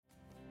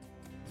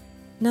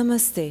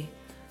Namaste.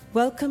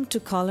 Welcome to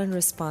Call and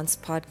Response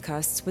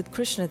Podcasts with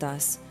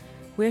Krishnadas,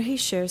 where he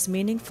shares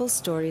meaningful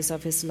stories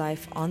of his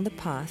life on the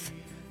path,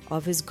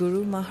 of his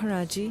Guru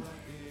Maharaji,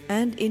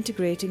 and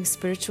integrating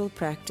spiritual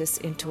practice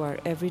into our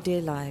everyday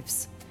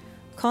lives.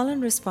 Call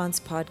and Response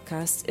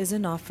Podcast is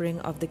an offering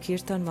of the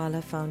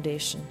Kirtanwala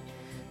Foundation.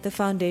 The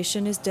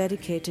foundation is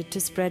dedicated to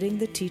spreading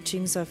the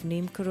teachings of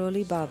Neem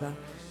Karoli Baba,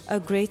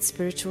 a great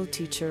spiritual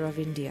teacher of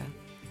India.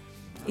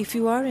 If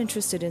you are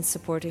interested in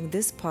supporting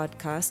this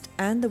podcast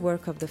and the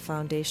work of the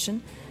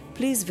foundation,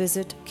 please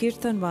visit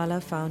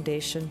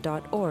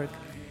kirtanwalafoundation.org,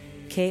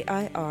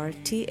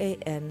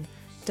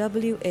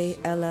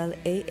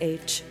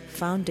 KIRTANWALLAH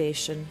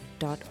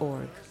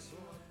foundation.org.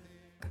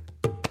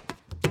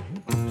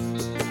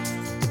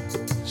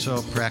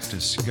 So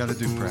practice. You got to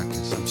do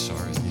practice. I'm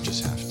sorry. You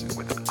just have to.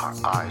 With our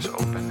eyes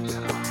open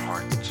and our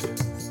hearts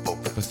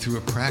open. But through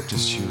a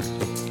practice, you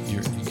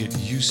get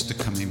used to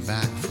coming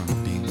back from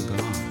being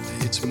gone.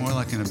 It's more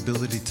like an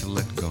ability to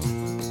let go.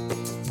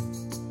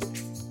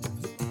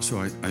 So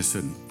I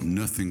said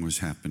nothing was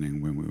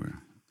happening when we were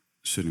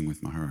sitting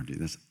with Maharaji.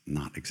 That's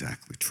not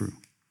exactly true.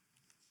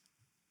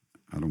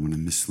 I don't want to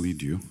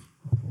mislead you.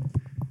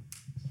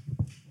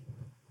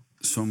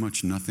 So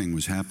much nothing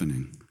was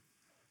happening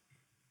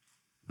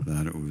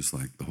that it was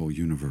like the whole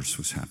universe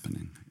was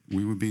happening.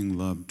 We were being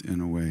loved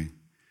in a way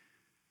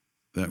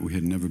that we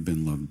had never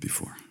been loved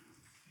before.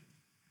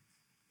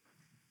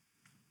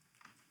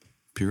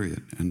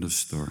 Period. End of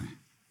story.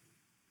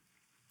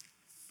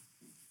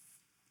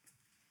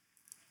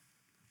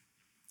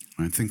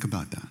 All right, think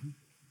about that.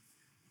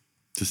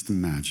 Just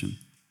imagine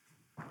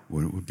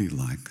what it would be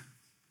like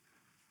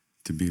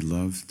to be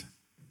loved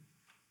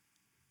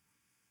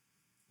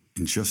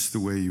in just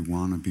the way you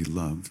want to be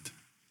loved,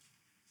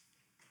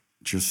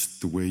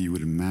 just the way you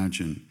would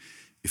imagine,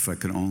 if I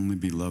could only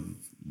be loved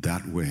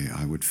that way,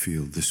 I would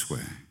feel this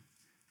way.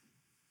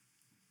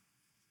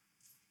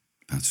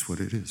 That's what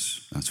it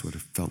is. That's what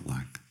it felt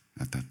like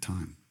at that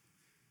time.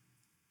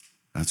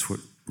 That's what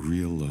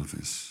real love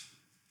is.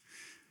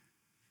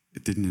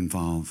 It didn't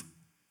involve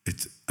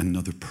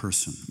another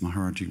person.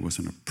 Maharaji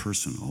wasn't a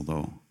person,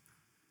 although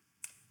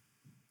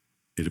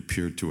it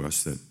appeared to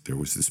us that there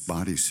was this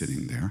body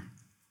sitting there,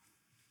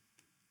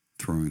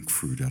 throwing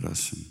fruit at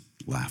us and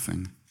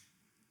laughing.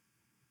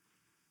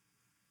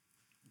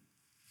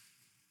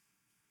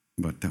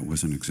 But that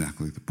wasn't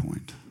exactly the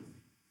point.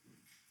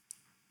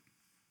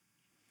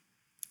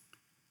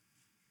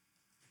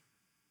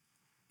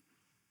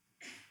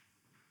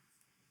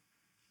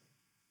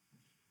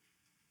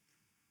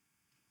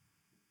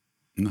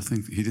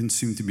 Nothing, he didn't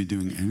seem to be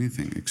doing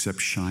anything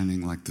except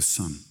shining like the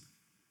sun.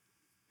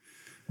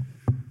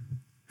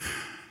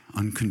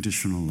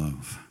 Unconditional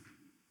love.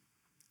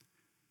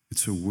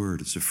 It's a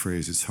word, it's a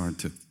phrase, it's hard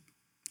to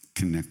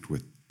connect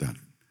with that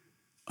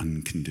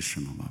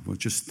unconditional love. Well,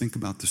 just think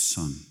about the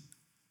sun.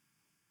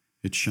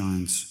 It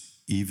shines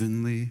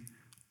evenly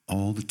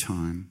all the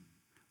time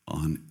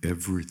on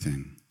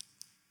everything,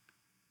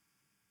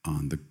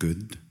 on the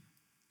good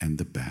and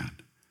the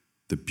bad,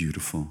 the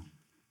beautiful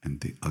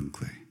and the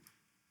ugly,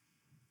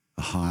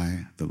 the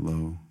high, the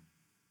low.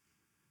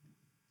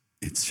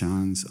 It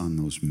shines on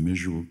those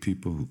miserable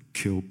people who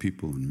kill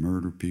people and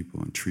murder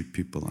people and treat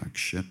people like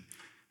shit.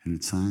 And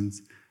it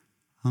shines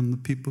on the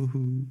people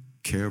who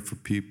care for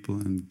people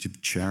and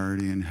give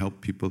charity and help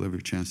people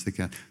every chance they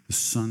get. The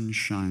sun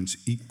shines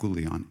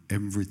equally on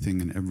everything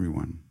and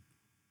everyone.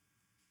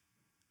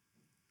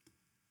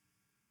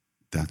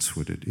 That's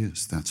what it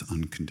is. That's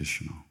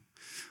unconditional.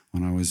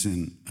 When I was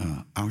in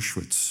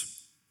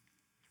Auschwitz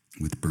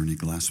with Bernie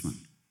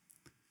Glassman,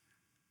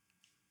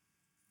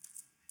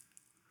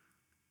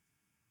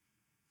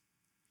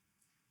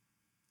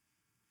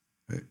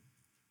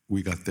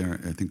 we got there,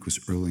 I think it was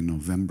early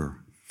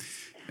November,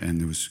 and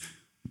there was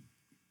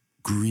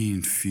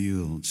green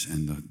fields,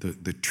 and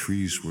the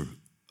trees were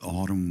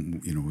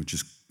autumn, were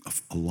just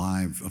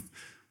alive,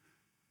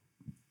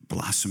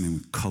 blossoming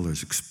with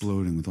colors,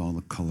 exploding with all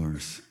the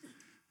colors,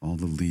 all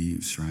the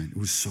leaves, right? It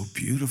was so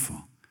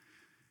beautiful.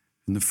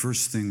 And the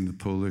first thing the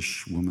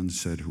Polish woman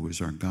said, who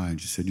was our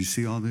guide, she said, "You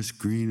see all this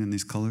green and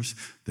these colors?"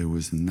 There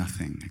was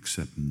nothing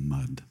except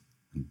mud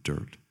and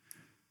dirt,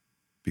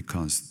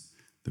 because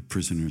the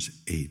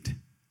prisoners ate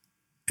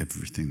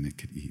everything they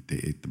could eat. They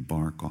ate the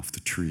bark off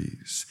the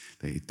trees.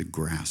 They ate the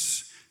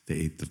grass. They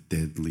ate the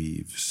dead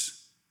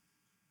leaves.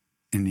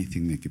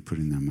 Anything they could put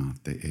in their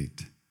mouth, they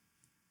ate.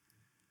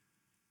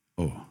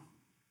 Oh.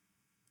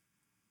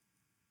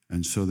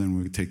 And so then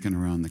we're taken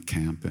around the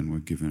camp and we're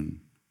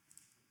given,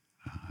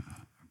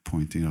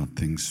 pointing out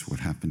things, what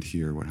happened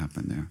here, what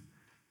happened there.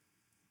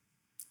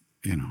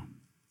 And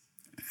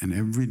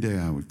every day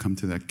I would come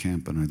to that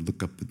camp and I'd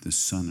look up at the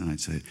sun and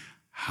I'd say,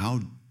 "How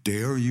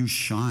dare you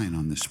shine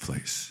on this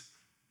place?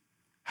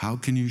 How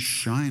can you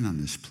shine on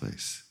this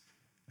place?"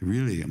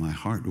 Really, my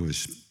heart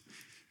was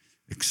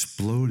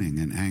exploding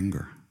in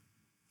anger.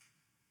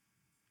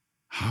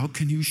 How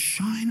can you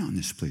shine on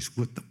this place?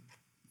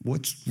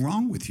 What's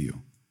wrong with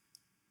you?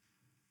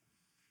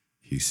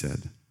 He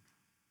said,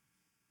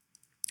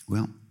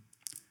 "Well,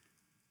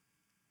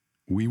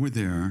 We were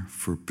there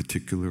for a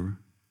particular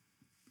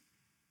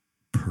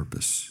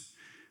purpose.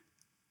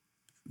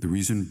 The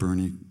reason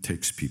Bernie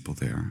takes people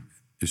there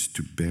is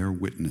to bear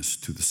witness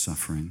to the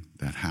suffering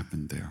that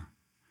happened there,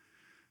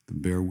 to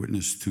bear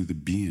witness to the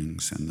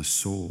beings and the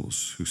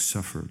souls who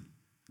suffered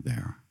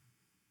there.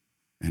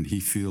 And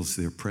he feels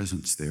their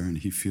presence there, and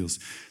he feels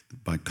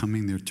that by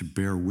coming there to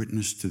bear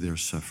witness to their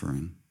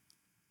suffering,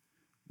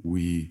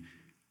 we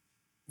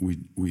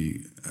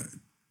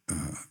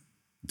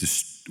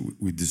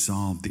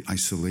dissolve the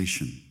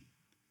isolation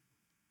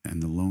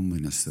and the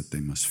loneliness that they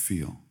must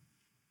feel.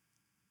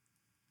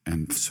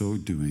 And so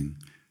doing,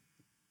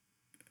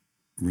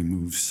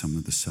 removes some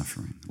of the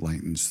suffering,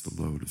 lightens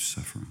the load of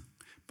suffering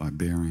by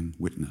bearing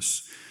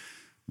witness.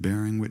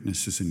 Bearing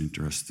witness is an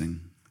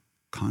interesting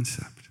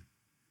concept.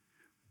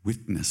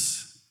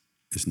 Witness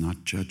is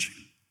not judging.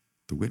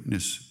 The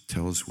witness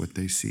tells what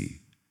they see.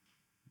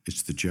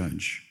 It's the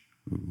judge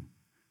who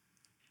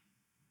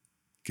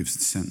gives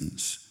the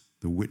sentence.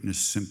 The witness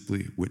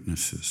simply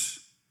witnesses.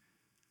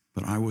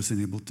 But I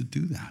wasn't able to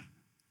do that.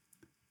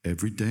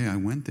 Every day I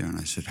went there and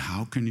I said,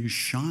 how can you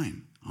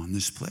shine on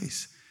this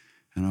place?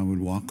 And I would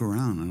walk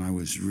around and it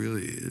was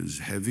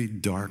a heavy,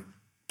 dark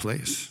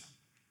place.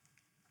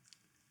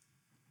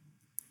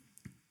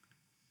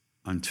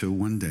 Until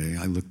one day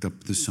I looked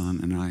up at the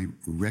sun and I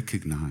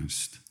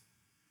recognized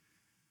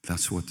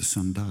that's what the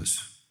sun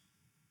does.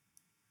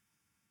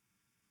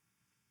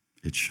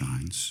 It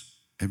shines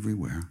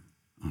everywhere,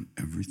 on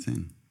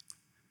everything.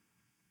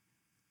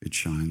 It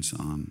shines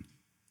on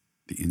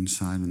the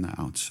inside and the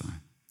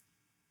outside.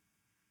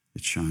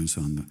 It shines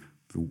on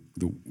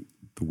the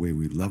way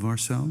we love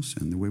ourselves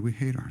and the way we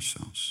hate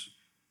ourselves.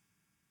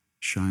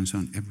 It shines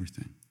on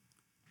everything.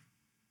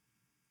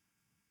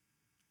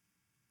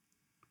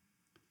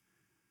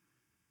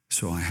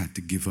 So I had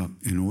to give up,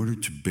 in order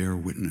to bear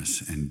witness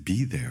and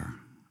be there,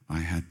 I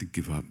had to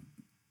give up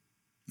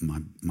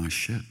my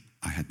shit.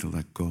 I had to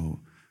let go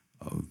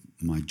of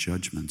my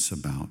judgments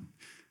about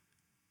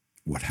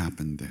what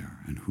happened there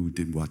and who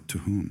did what to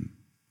whom.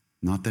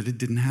 Not that it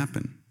didn't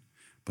happen,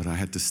 but I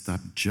had to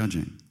stop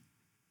judging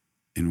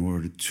in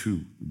order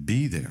to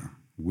be there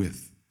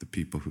with the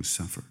people who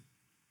suffer.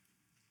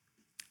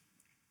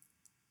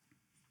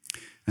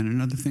 And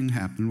another thing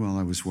happened while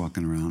I was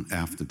walking around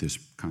after this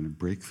kind of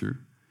breakthrough.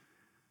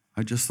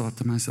 I just thought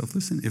to myself,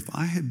 listen, if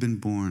I had been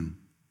born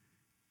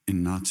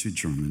in Nazi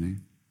Germany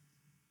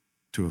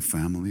to a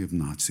family of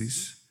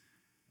Nazis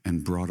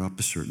and brought up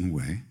a certain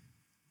way,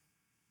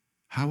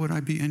 how would I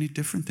be any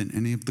different than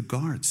any of the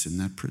guards in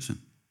that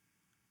prison?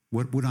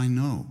 What would I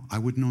know? I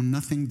would know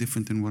nothing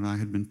different than what I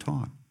had been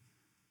taught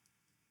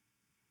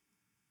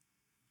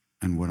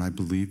and what I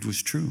believed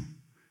was true.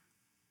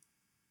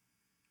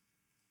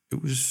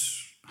 It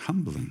was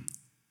humbling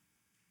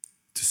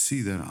to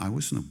see that I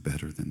was no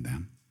better than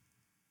them.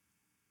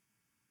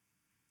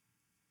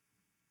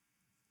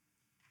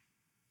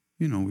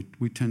 You know,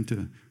 we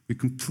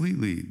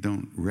completely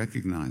don't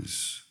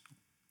recognize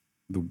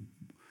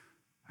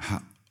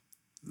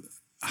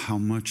how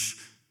much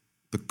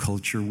the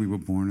culture we were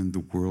born in, the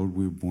world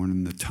we were born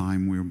in, the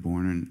time we were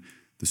born in,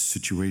 the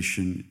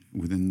situation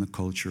within the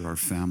culture, our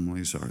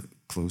families, our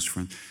close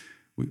friends.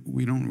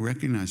 We don't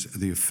recognize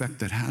the effect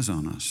that has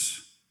on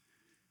us.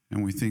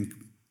 And we think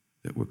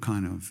that we're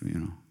kind of,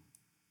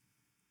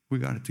 we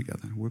got it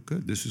together. We're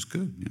good. This is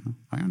good.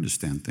 I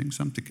understand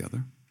things. I'm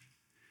together.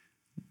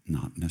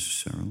 Not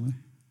necessarily.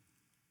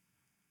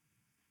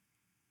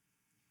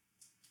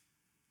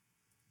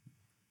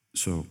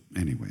 So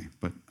anyway,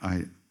 but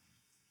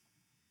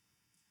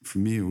for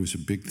me, it was a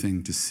big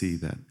thing to see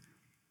that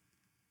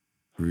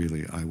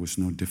really I was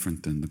no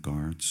different than the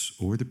guards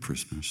or the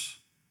prisoners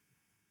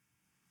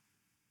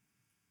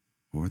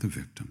or the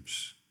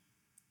victims.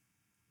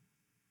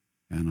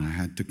 And I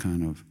had to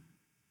kind of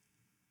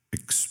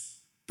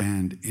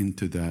expand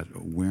into that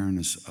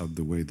awareness of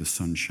the way the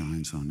sun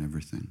shines on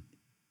everything.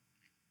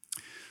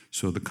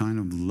 So the kind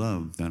of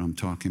love that I'm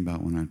talking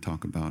about when I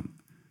talk about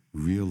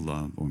real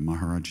love or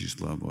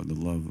Maharaji's love or the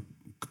love,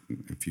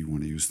 if you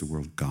want to use the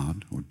word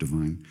God or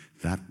divine,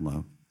 that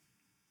love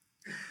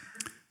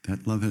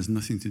has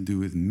nothing to do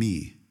with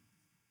me,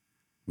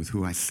 with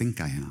who I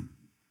think I am.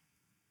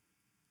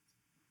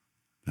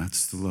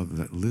 That's the love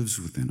that lives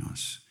within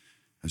us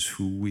as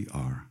who we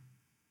are,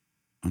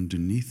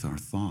 underneath our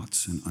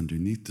thoughts and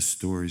underneath the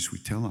stories we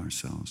tell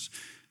ourselves,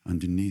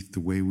 underneath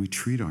the way we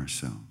treat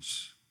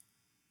ourselves,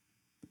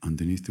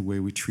 underneath the way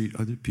we treat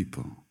other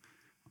people,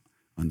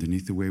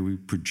 underneath the way we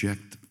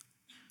project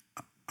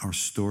our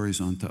stories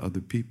onto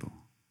other people,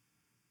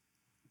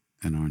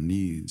 and our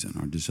needs and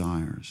our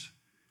desires,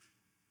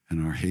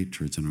 and our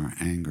hatreds and our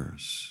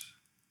angers,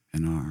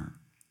 and our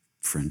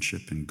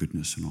friendship and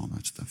goodness and all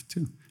that stuff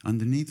too.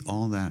 Underneath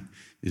all that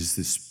is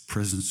this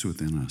presence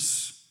within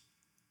us.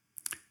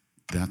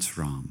 That's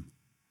Ram.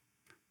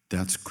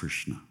 That's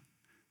Krishna.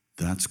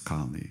 That's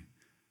Kali.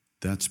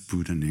 That's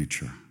Buddha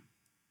nature.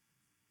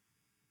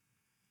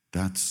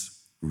 That's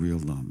real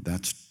love.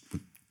 That's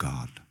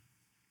God.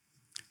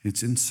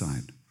 It's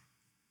inside.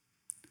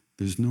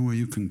 There's nowhere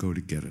you can go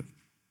to get it.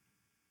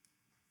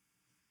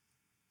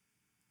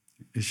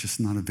 is just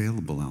not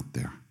available out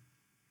there.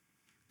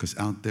 Because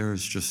out there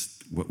is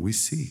just what we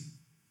see.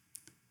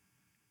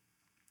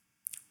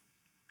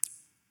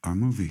 Our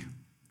movie.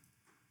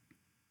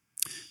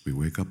 We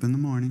wake up in the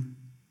morning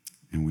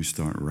and we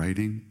start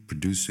writing,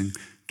 producing,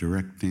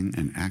 directing,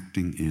 and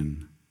acting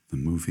in the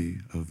movie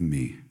of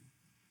me.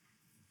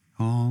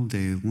 All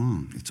day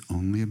long. It's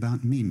only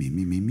about me, me,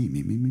 me, me, me,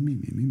 me, me, me, me,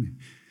 me, me, me.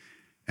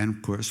 And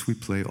of course, we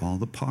play all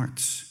the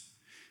parts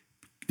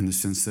in the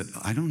sense that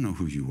I don't know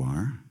who you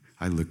are.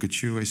 I look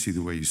at you, I see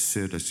the way you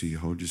sit, I see you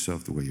hold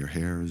yourself, the way your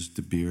hair is,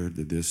 the beard,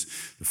 the this,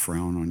 the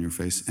frown on your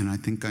face, and I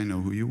think I know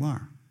who you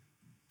are.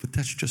 But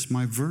that's just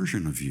my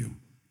version of you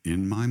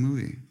in my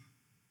movie.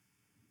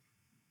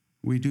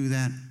 We do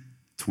that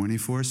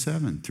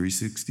 24/7,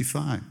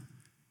 365.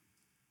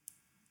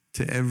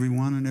 To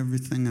everyone and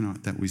everything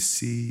that we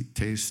see,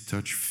 taste,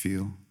 touch,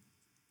 feel.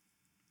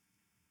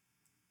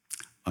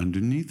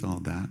 Underneath all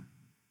that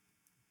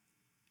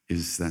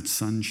is that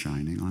sun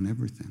shining on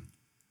everything.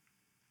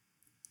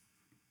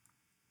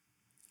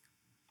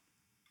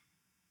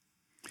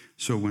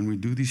 So when we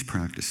do these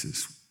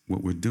practices,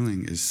 what we're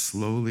doing is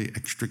slowly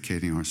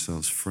extricating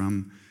ourselves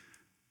from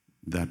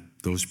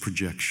those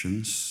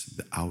projections,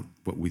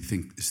 what we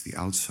think is the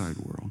outside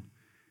world,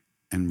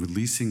 and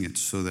releasing it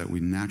so that we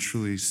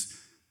naturally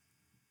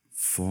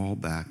fall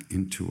back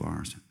into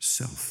our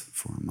self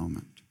for a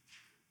moment.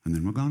 And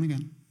then we're gone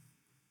again.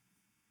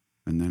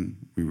 And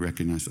then we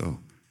recognize,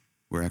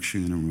 we're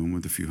actually in a room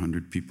with a few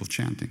hundred people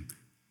chanting.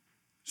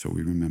 So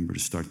we remember to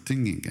start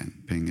thinking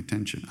again, paying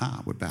attention.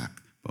 We're back,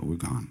 but we're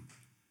gone.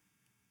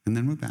 And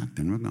then we're back,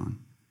 then we're gone.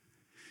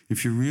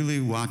 If you're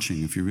really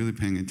watching, if you're really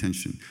paying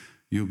attention,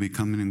 you'll be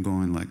coming and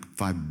going like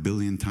 5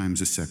 billion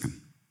times a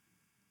second.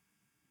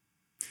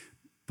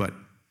 But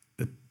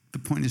the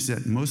point is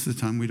that most of the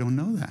time we don't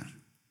know that.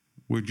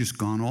 We're just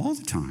gone all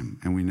the time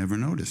and we never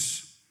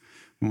notice.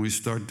 When we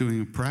start doing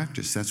a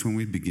practice, that's when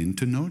we begin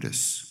to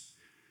notice.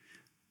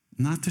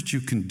 Not that you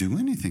can do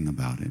anything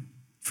about it.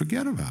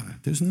 Forget about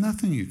it. There's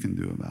nothing you can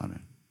do about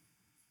it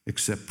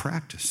except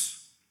practice.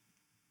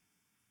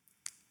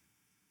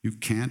 You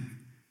can't.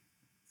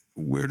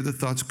 Where do the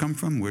thoughts come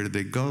from? Where do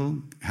they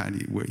go?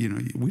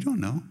 We don't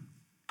know.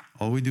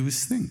 All we do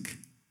is think.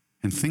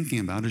 And thinking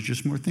about it is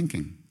just more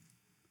thinking.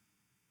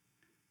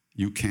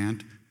 You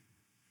can't.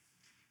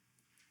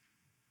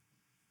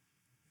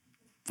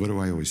 What do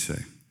I always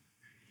say?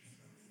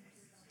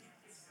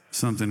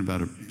 Something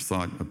about a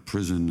thought, a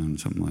prison and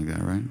something like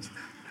that, right?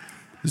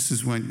 This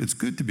is when it's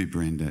good to be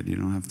brain dead. You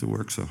don't have to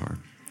work so hard.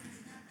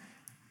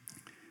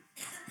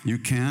 You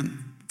can't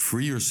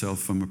free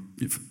yourself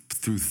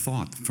through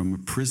thought, from a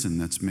prison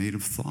that's made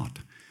of thought.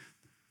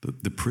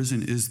 The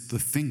prison is the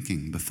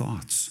thinking, the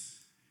thoughts.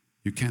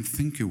 You can't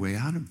think your way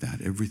out of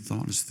that. Every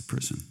thought is the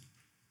prison.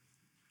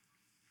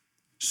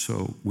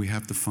 So we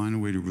have to find a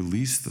way to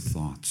release the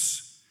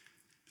thoughts.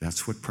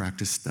 That's what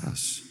practice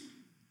does.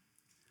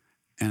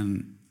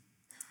 And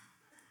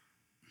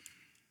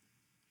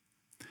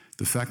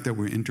the fact that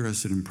we're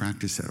interested in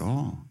practice at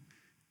all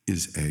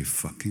is a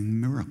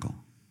fucking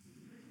miracle.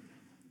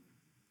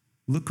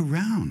 Look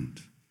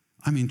around.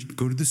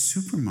 Go to the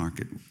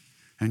supermarket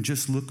and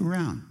just look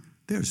around.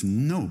 There's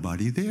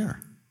nobody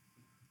there.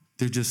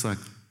 They're just like,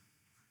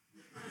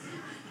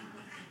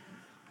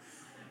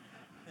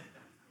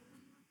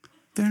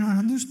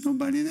 there's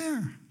nobody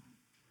there.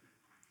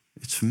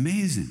 It's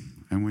amazing.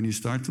 And when you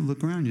start to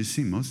look around, you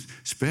see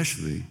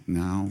especially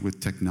now with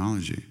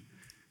technology,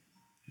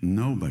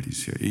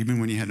 nobody's here.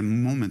 Even when you had a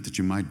moment that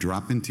you might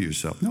drop into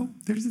yourself. No,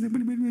 there's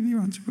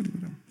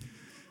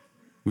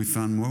we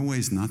found more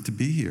ways not to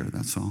be here,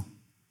 that's all.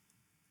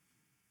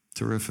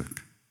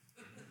 Terrific.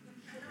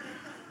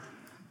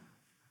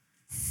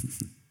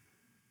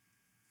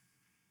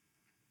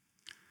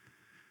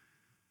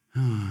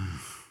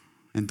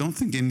 And don't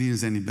think India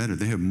is any better.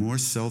 They have more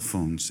cell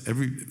phones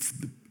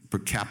per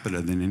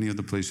capita than any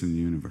other place in the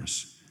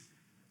universe.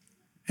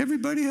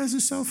 Everybody has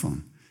a cell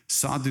phone.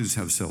 Sadhus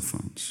have cell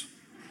phones.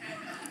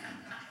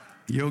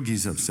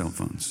 Yogis have cell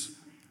phones.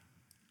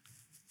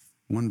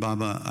 One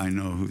Baba I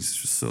know who's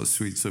so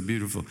sweet, so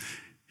beautiful.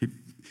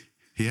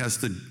 He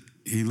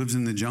lives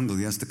in the jungle.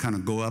 He has to kind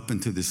of go up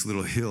into this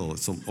little hill.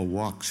 It's a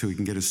walk so he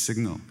can get a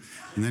signal.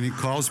 And then he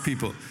calls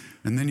people.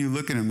 And then you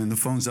look at him and the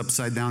phone's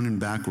upside down and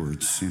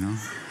backwards,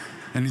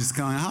 And he's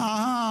going,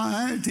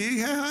 and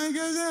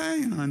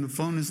the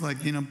phone is like,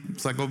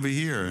 it's like over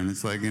here. And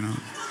it's like,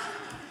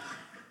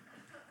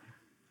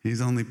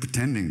 he's only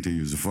pretending to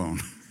use a phone.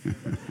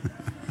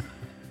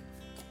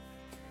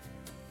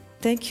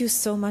 Thank you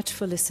so much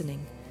for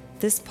listening.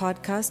 This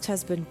podcast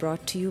has been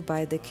brought to you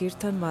by the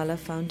Kirtanwala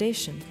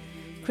Foundation.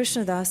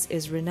 Krishnadas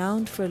is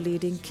renowned for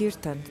leading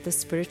kirtan, the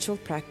spiritual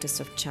practice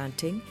of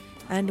chanting,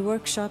 and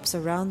workshops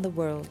around the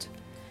world.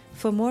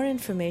 For more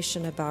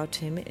information about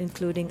him,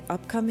 including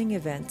upcoming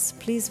events,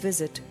 please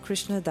visit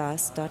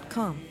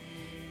krishnadas.com,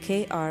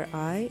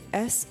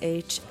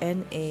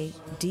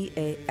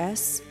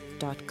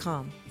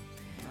 KRISHNADAS.com.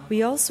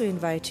 We also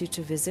invite you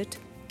to visit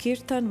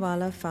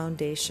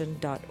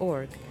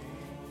kirtanwalafoundation.org,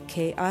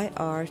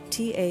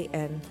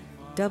 KIRTANWALAFoundation.org.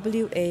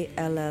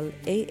 WALLAH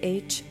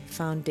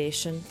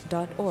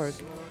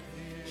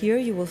Here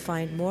you will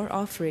find more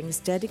offerings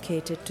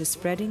dedicated to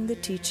spreading the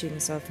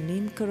teachings of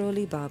Neem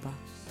Karoli Baba.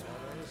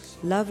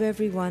 Love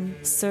everyone,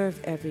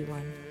 serve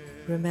everyone.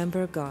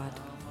 Remember God.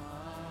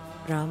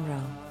 Ram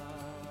Ram.